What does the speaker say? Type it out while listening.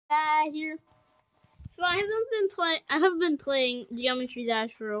here. So I have been playing Geometry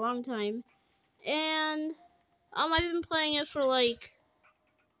Dash for a long time, and I've been playing it for like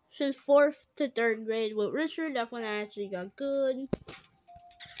since 4th to 3rd grade with Richard. That's when I actually got good,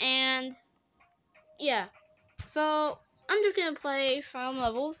 and yeah. So I'm just gonna play some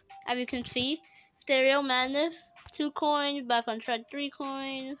levels. As you can see, Stereo Madness 2 coins, Back on Track 3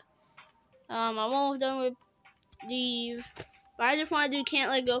 coins. I'm almost done with these. But I just want to do Can't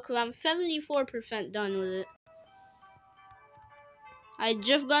Let Go because I'm 74% done with it. I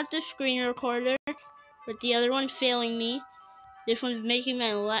just got the screen recorder, but the other one's failing me. This one's making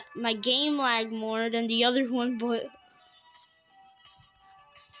my game lag more than the other one, but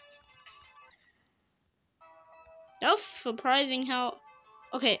that was surprising how...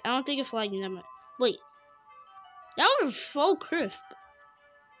 Okay, I don't think it's lagging that much. Wait, that was so crisp.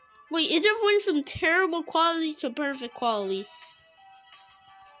 Wait, it just went from terrible quality to perfect quality.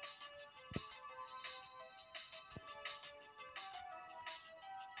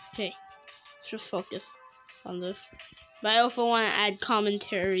 Okay, let's just focus on this. But I also want to add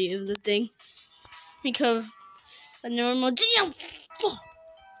commentary of the thing, because a normal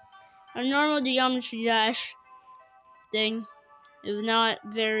Geometry Dash thing is not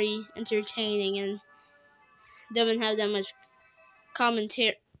very entertaining and doesn't have that much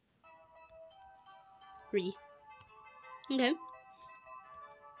commentary. Okay.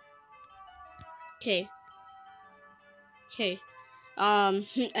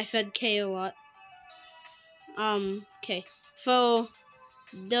 I said K a lot. Okay. So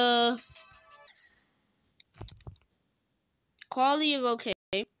the quality is okay.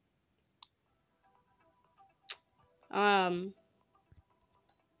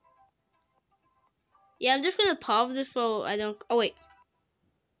 Yeah, I'm just gonna pause this so I don't. Oh wait.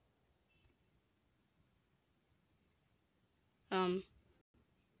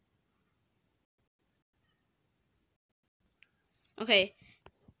 Okay.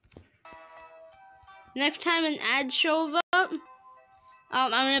 Next time an ad shows up,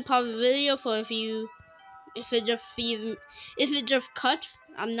 I'm gonna pause the video. So if it just cuts,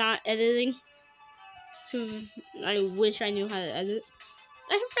 I'm not editing. Cause I wish I knew how to edit.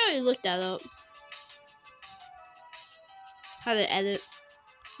 I should probably look that up. How to edit.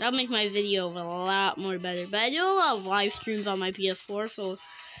 That'll make my video a lot more better. But I do a lot of live streams on my PS4, so it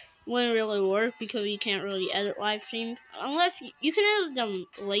wouldn't really work because you can't really edit live streams. Unless you can edit them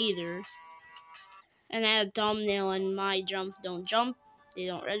later. And add a thumbnail and my jumps don't jump. They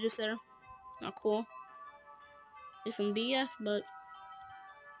don't register. Not cool. It's some BS, but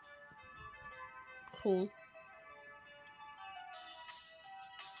cool.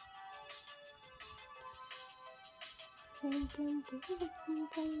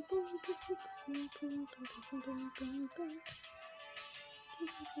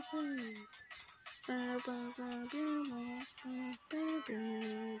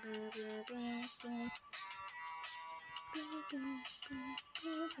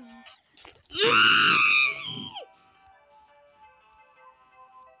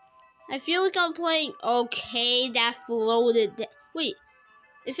 I feel like I'm playing. Okay, that floated. Wait,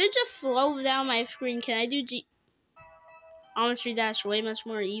 if it just flows down my screen, can I do Geometry Dash way much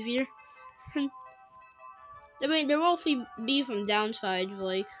more easier? I mean, there will be some downsides,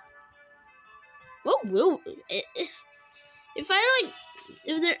 like. What will if I like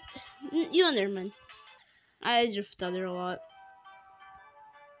if there you understand? I just stutter a lot.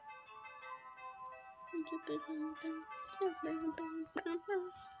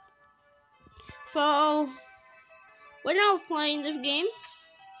 So when I was playing this game,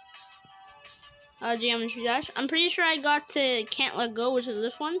 Geometry Dash, I'm pretty sure I got to Can't Let Go, which is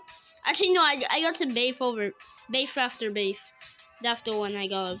this one. Actually, no, I got to base after base. That's the one I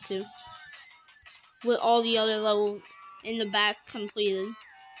got up to. With all the other levels in the back completed.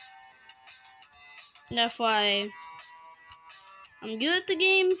 That's why I'm good at the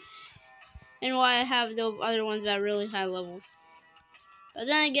game, and why I have those other ones at really high levels. But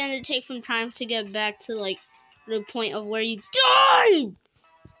then again, it takes some time to get back to like the point of where you died,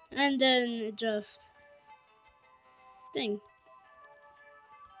 and then it just thing.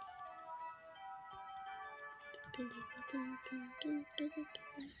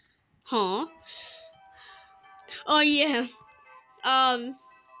 Huh? Oh yeah.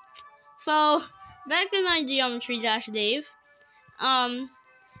 So back in my Geometry Dash days,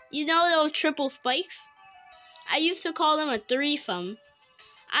 you know those triple spikes? I used to call them a three-thumb.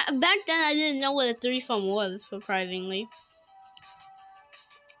 Back then, I didn't know what a three-thumb was, surprisingly.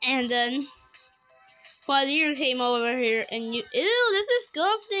 And then, Claudia came over here, and ew, this is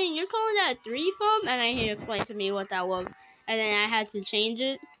disgusting. You're calling that a three-thumb? And I he explained to me what that was. And then I had to change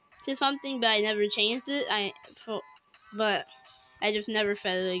it. to something, but I never changed it. But I just never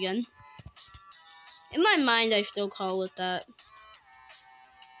fed it again. In my mind, I still call it that.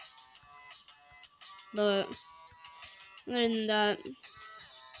 But other than that,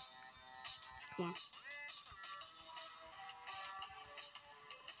 come on.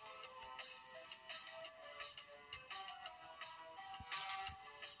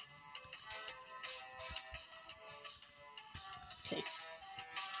 Okay.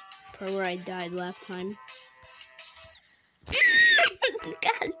 For where I died last time.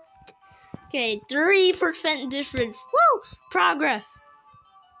 God. Okay, 3% difference. Woo! Progress.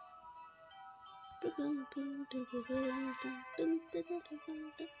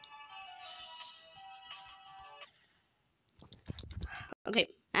 Okay,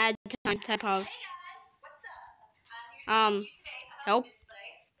 add time type of help.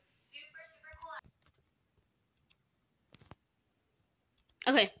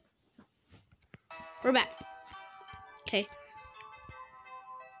 Okay. We're back. Okay.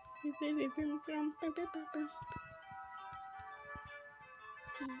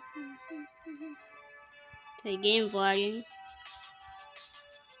 Okay, game vlogging.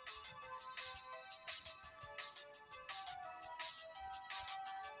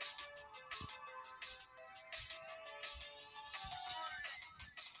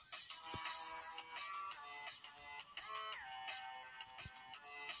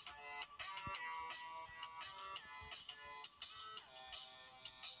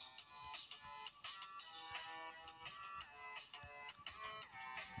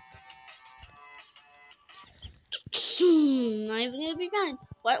 I'm gonna be mad.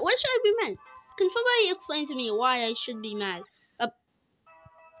 What should I be mad? Can somebody explain to me why I should be mad?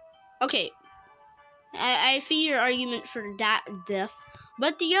 Okay. I see your argument for that death,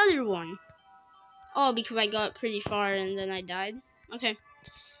 but the other one. Oh, because I got pretty far and then I died. Okay.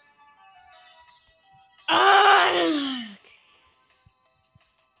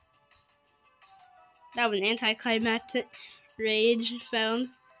 That was an anticlimactic rage found.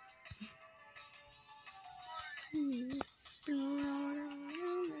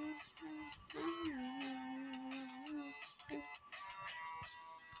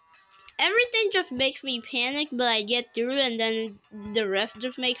 Everything just makes me panic, but I get through, and then the rest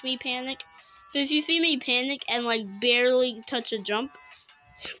just makes me panic. So if you see me panic and like barely touch a jump,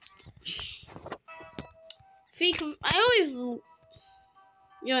 see, I always,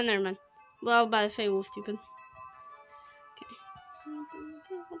 never mind. Well, I was about to say wolf stupid. Okay.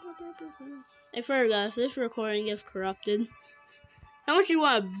 I forgot if this recording gets corrupted. How much you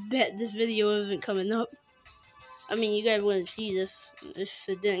want to bet this video isn't coming up? I mean, you guys wouldn't see this if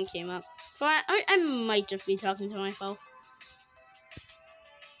it didn't came up. So I might just be talking to myself.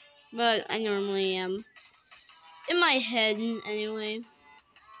 But I normally am. In my head, anyway.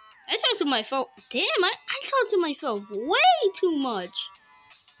 I talk to myself. Damn, I talk to myself way too much.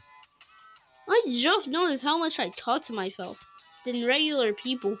 I just noticed how much I talk to myself than regular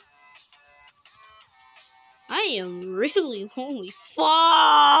people. I am really holy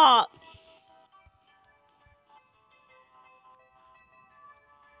fuck.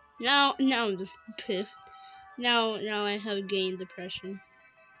 Now I'm just pissed. Now I have gained depression.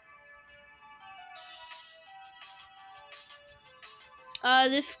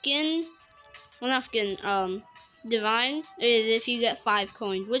 The skin, well not skin, divine is if you get 5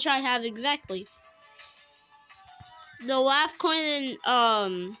 coins, which I have exactly. The last coin in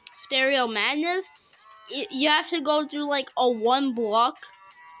Stereo Madness, you have to go through like a 1 block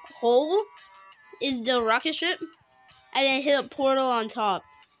hole is the rocket ship, and then hit a portal on top.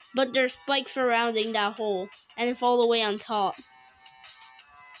 But there's spikes surrounding that hole, and it's all the way on top.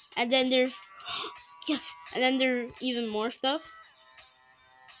 And then there's and then there's even more stuff.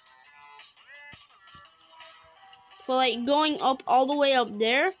 So like going up all the way up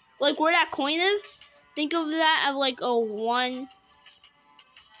there, like where that coin is, think of that as like a one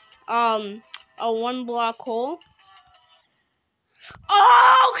block hole.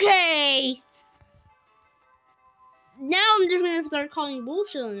 Okay. Now I'm just gonna start calling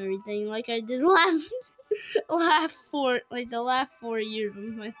bullshit on everything, like I did the last 4 years of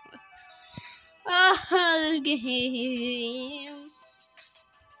my life. This game.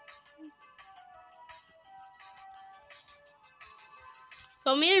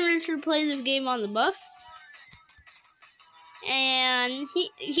 So me and Richard played this game on the bus, and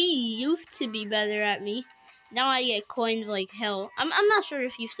he used to be better at me. Now I get coins like hell. I'm not sure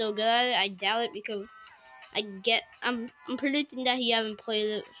if he's still good at it. I doubt it because I'm predicting that he hasn't played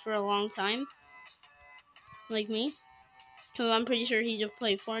it for a long time, like me. So I'm pretty sure he just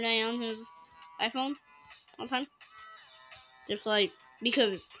played Fortnite on his iPhone all the time. Just like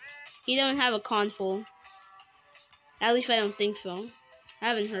because he doesn't have a console. At least I don't think so. I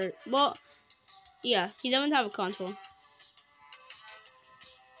haven't heard. Well, yeah, he doesn't have a console.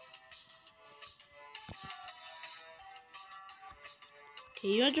 Okay,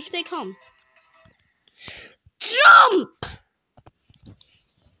 you have to stay calm. Jump!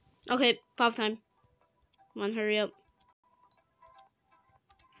 Okay, pause time. Come on, hurry up.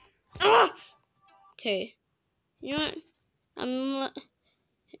 Ah! Okay. You know what?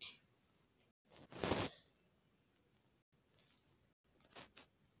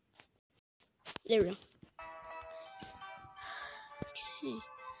 There we go. Okay.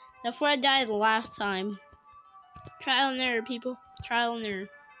 That's where I died last time. Trial and error, people. Trial and error.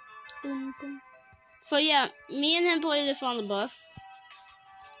 Boom, boom. So yeah, me and him played this on the bus.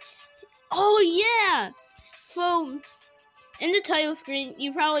 Oh yeah! So, in the title screen,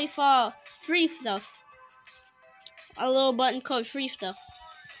 you probably saw free stuff. A little button called free stuff.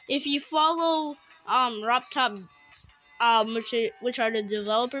 If you follow Top, which are the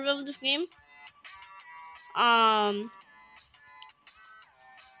developers of this game,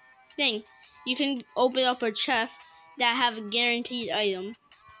 you can open up a chest that have a guaranteed item.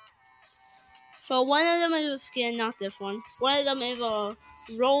 So one of them is a skin, not this one. One of them is a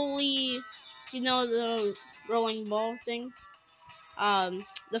rolly, you know, the rolling ball thing.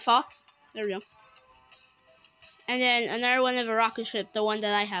 The fox. There we go. And then another one is a rocket ship, the one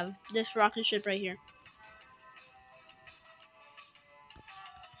that I have. This rocket ship right here.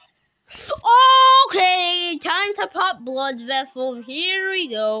 Okay, time to pop blood vessels. Here we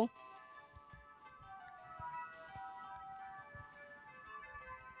go.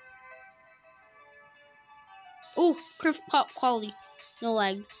 Ooh, crisp pop quality. No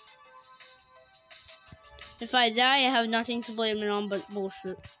lag. If I die, I have nothing to blame it on but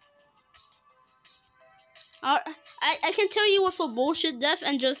bullshit. I can tell you what's a bullshit death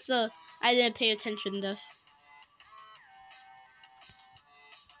and just I didn't pay attention death.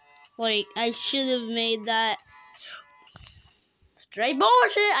 Like, I should have made that straight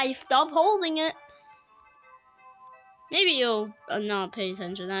bullshit. I stopped holding it. Maybe you'll not pay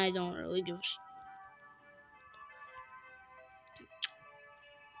attention. I don't really give a shit.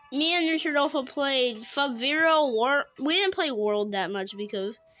 Me and Richard also played Sub-Zero War. We didn't play World that much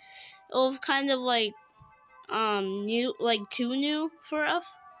because it was kind of like new, like too new for us.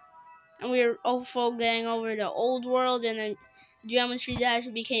 And we were also getting over the old world, and then Geometry Dash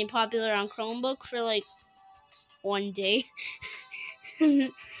became popular on Chromebook for like 1 day.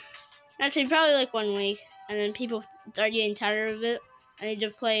 Actually, probably like 1 week, and then people start getting tired of it, and they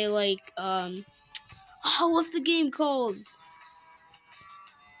just play like what's the game called?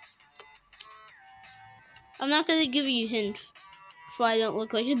 I'm not gonna give you hints, so I don't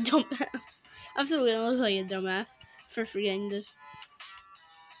look like a dumbass. I'm still gonna look like a dumbass for forgetting this.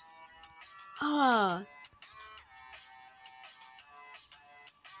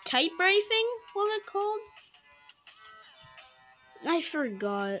 Typewriting? What's it called? I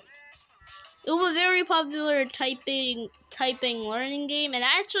forgot. It was a very popular typing learning game, and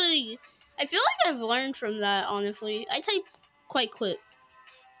actually, I feel like I've learned from that, honestly. I type quite quick,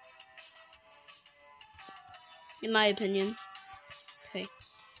 in my opinion. Okay.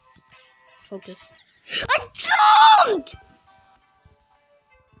 Focus. I jumped!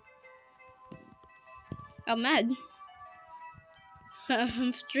 I'm mad.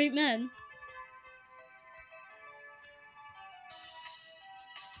 I'm straight mad.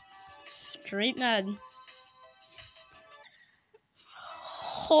 Straight mad.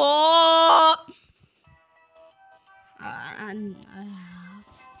 Oh!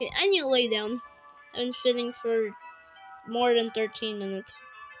 Okay, I need to lay down. I've been sitting for more than 13 minutes.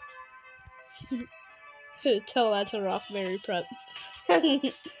 Tell that to Rockberry Prep.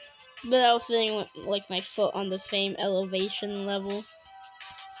 But I was sitting with like my foot on the same elevation level.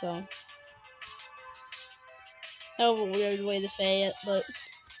 So that was a weird way to say it, but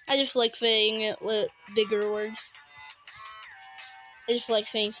I just like saying it with bigger words. I just like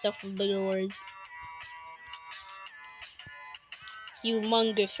saying stuff with bigger words.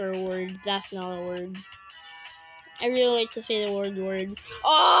 Humongous are words, that's not a word. I really like to say the word.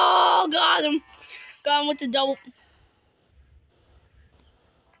 Oh, got him! Got him with the double.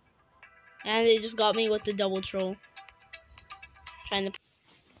 And they just got me with the double troll. Trying to.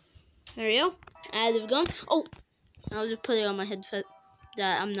 There we go. Add of gun. Oh! I was just putting on my headset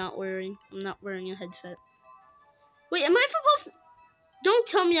that I'm not wearing. I'm not wearing a headset. Wait, am I supposed to... Don't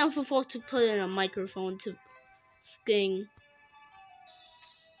tell me I'm supposed to put in a microphone to fucking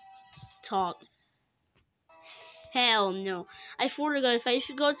talk. Hell no. I swear to God, if I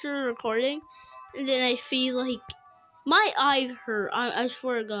should go to the recording and then I feel like My eyes hurt. I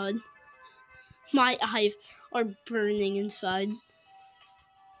swear to God. My eyes are burning inside.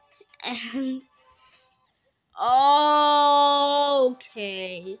 And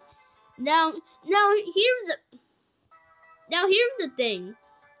okay. Now here's the thing.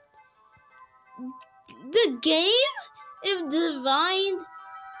 The game is designed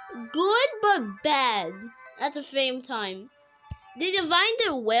good but bad at the same time. They designed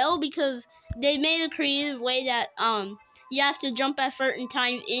it well because they made a creative way that you have to jump at certain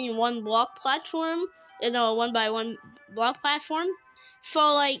times in one block platform, in a 1x1 block platform.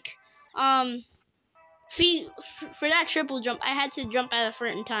 So like see, for that triple jump, I had to jump at a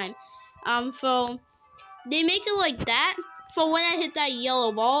certain time. So they make it like that. So when I hit that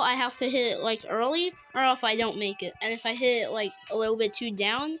yellow ball, I have to hit it like early, or else I don't make it. And if I hit it like a little bit too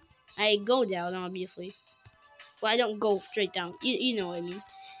down, I go down, obviously. Well, I don't go straight down. You know what I mean.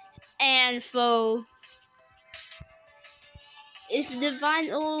 And so it's designed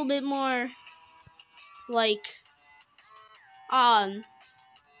a little bit more like I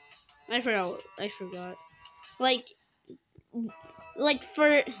forgot. Like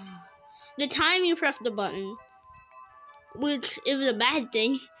for the time you press the button, which is a bad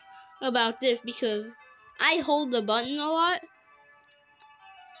thing about this because I hold the button a lot.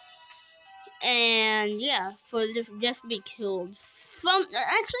 And yeah, for just be killed.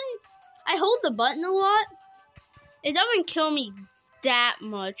 Actually, I hold the button a lot. It doesn't kill me that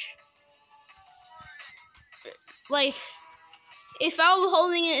much. Like, if I was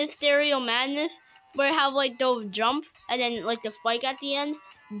holding it in Stereo Madness, where I have like those jumps and then like the spike at the end,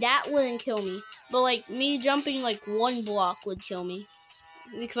 that wouldn't kill me. But like me jumping like one block would kill me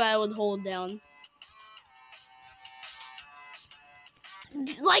because I would hold down.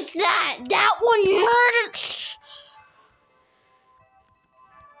 Like that! That one hurts!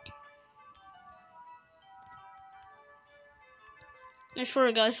 I swear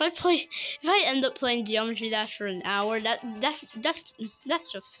to God, if I end up playing Geometry Dash for an hour, that's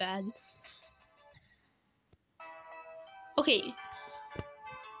just sad. Okay.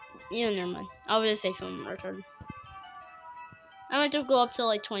 Yeah, never mind. I'll just say something retarded. I might just go up to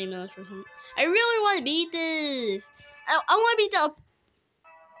like 20 minutes or something. I really want to beat this. I want to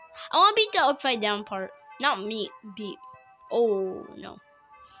beat the upside down part. Not me. Beat. Oh no.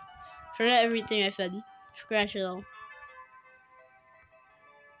 Forget everything I said. Scratch it all.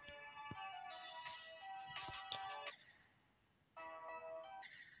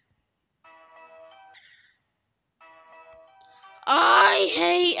 I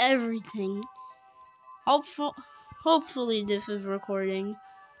hate everything. Hopefully this is recording.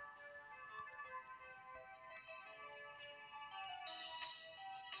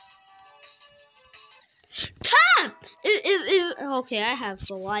 Tap! Okay, I have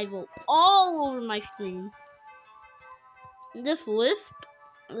saliva all over my screen. This lisp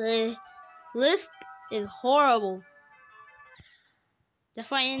is horrible. That's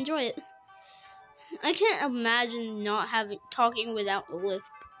why I enjoy it. I can't imagine not talking without the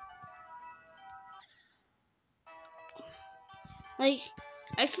lisp. Like,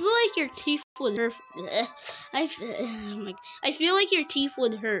 I feel like your teeth would hurt. I feel like your teeth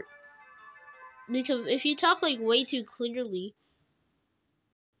would hurt because if you talk like way too clearly.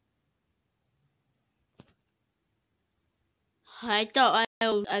 I thought I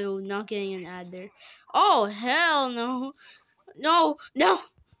was not getting an ad there. Oh hell no, no.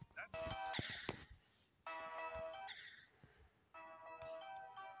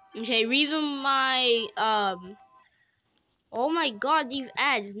 Okay, reason my Oh my God, these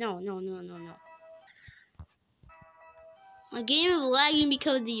ads! No. My game is lagging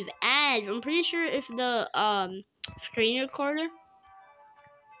because of these ads. I'm pretty sure if the screen recorder,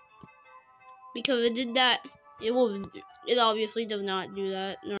 because it did that, it obviously does not do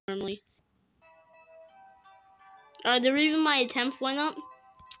that normally. The reason my attempts went up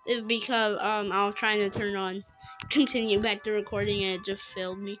is because I was trying to continue back to recording and it just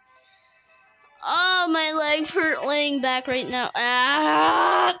failed me. Oh, my legs hurt laying back right now.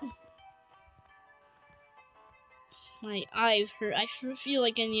 Ah! My eyes hurt. I feel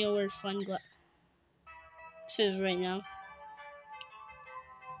like I need to wear sunglasses right now.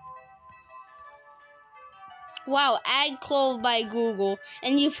 Wow, ad closed by Google,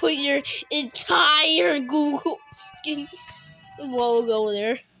 and you put your entire Google logo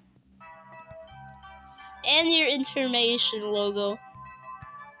there. And your information logo.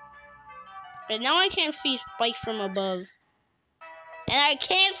 But now I can't see Spike from above. And I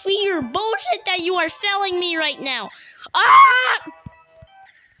can't see your bullshit that you are selling me right now. Ah!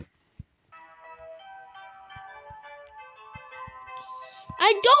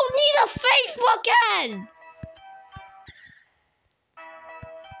 I don't need a Facebook ad!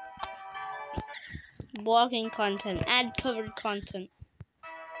 Blocking content. Add covered content.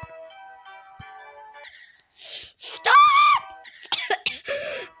 Stop!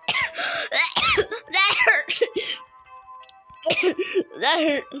 That hurt. That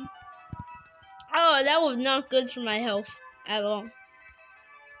hurt. Oh, that was not good for my health at all.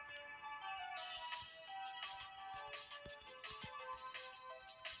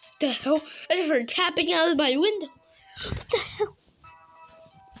 The hell? I just heard tapping out of my window. What the hell?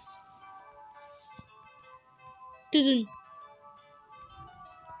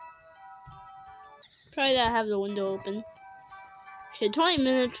 Probably gotta have the window open. Okay, 20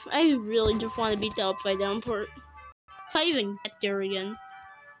 minutes. I really just want to beat the upside down part. If I even get there again.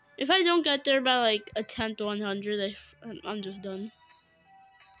 If I don't get there by like a 10th 100, I'm just done.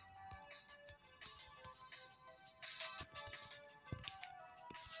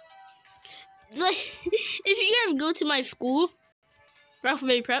 Like, if you guys go to my school,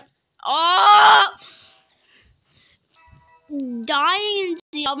 Rockaway Prep, oh! Dying in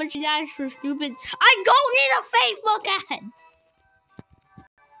geometry dash for stupid. I don't need a Facebook ad!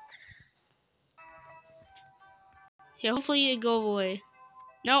 Yeah, hopefully it go away.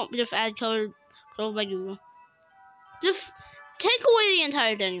 Nope, just add color by Google. Just take away the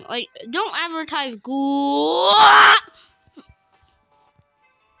entire thing. Like, don't advertise Google.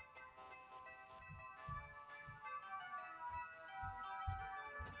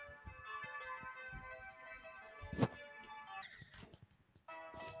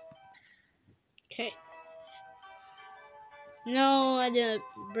 Okay. No, I didn't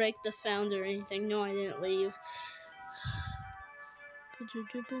break the sound or anything. No, I didn't leave.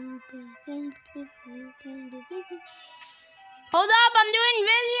 Hold up, I'm doing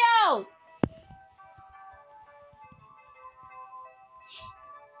video!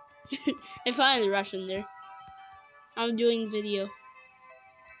 I finally rushed in there. I'm doing video.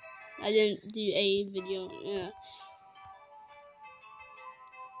 I didn't do a video. Yeah.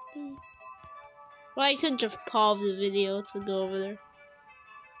 Well, I could just pause the video to go over there.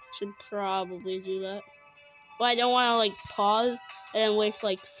 Should probably do that. But I don't want to like pause and then waste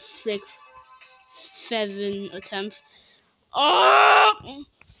like 6, 7 attempts. Oh!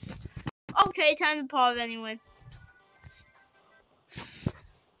 Okay, time to pause anyway.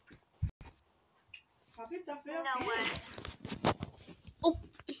 Oh.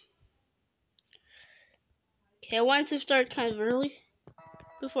 Okay, I wanted to start kind of early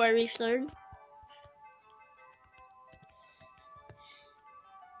before I restart.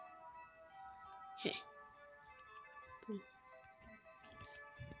 Okay.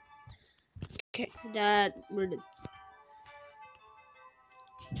 Okay, that we're done.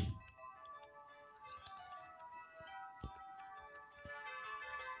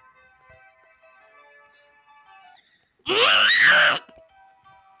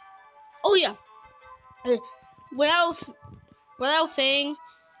 Oh yeah. Without saying,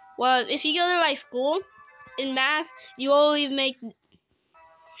 well, if you go to my school in math, you always make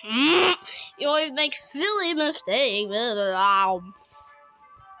silly mistakes.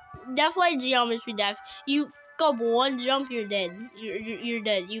 That's like geometry dash. You go one jump, you're dead. You're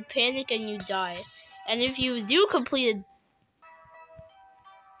dead. You panic and you die. And if you do complete a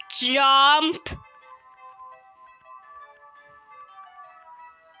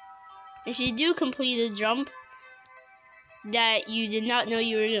jump, that you did not know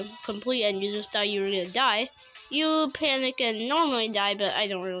you were going to complete and you just thought you were going to die, you panic and normally die, but I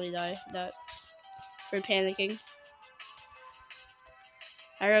don't really die for panicking.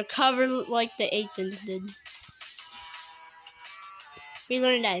 I recovered like the Athens did. We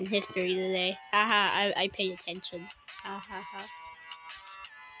learned that in history today. Haha, I pay attention. Ha ha ha.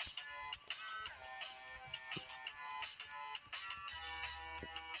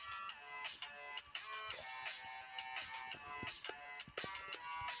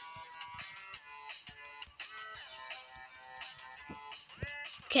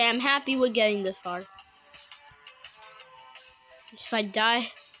 Okay, I'm happy with getting this far.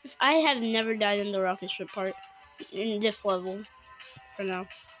 If I have never died in the rocket ship part, in this level, for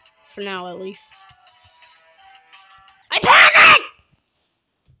now at least. I panicked!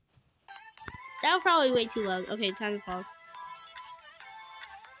 That was probably way too loud. Okay, time to pause.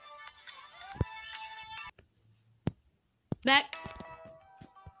 Back.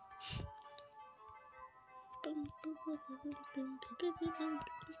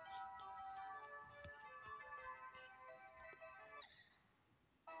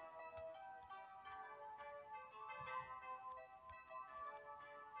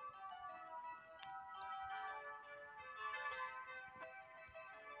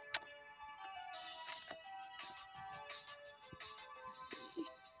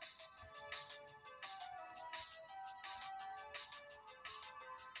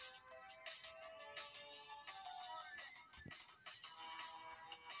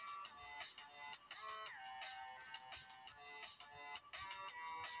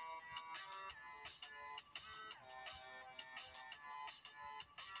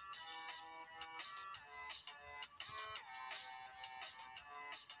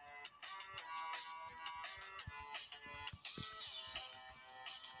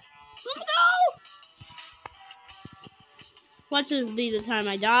 Watch this be the time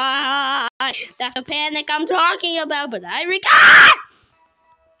I die. That's the panic I'm talking about, but I record!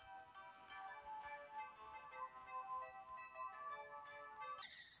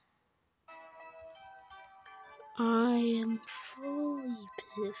 I am fully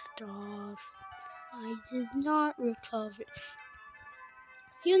pissed off. I did not recover.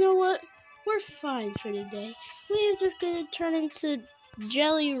 You know what? We're fine for today. We're just gonna turn into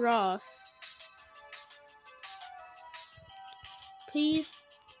Jelly Ross. Peace,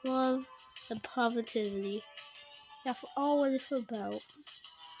 love, and positivity. That's all what it's about.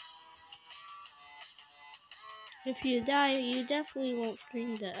 If you die, you definitely won't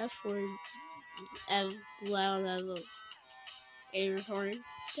scream the F word as loud as a recording.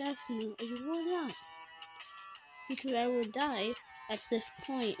 Definitely will not. Because I would die at this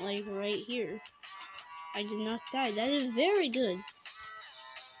point, like right here. I did not die. That is very good.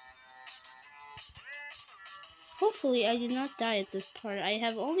 Hopefully, I did not die at this part. I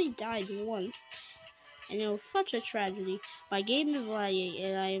have only died once. And it was such a tragedy. My game is lagging,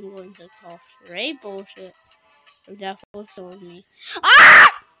 and I am going to call straight bullshit. Or death will kill me.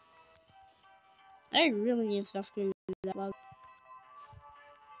 Ah! I really need to stop screaming that loud.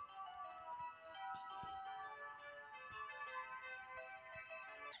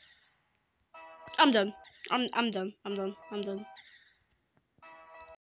 I'm done. I'm done. I'm done. I'm done.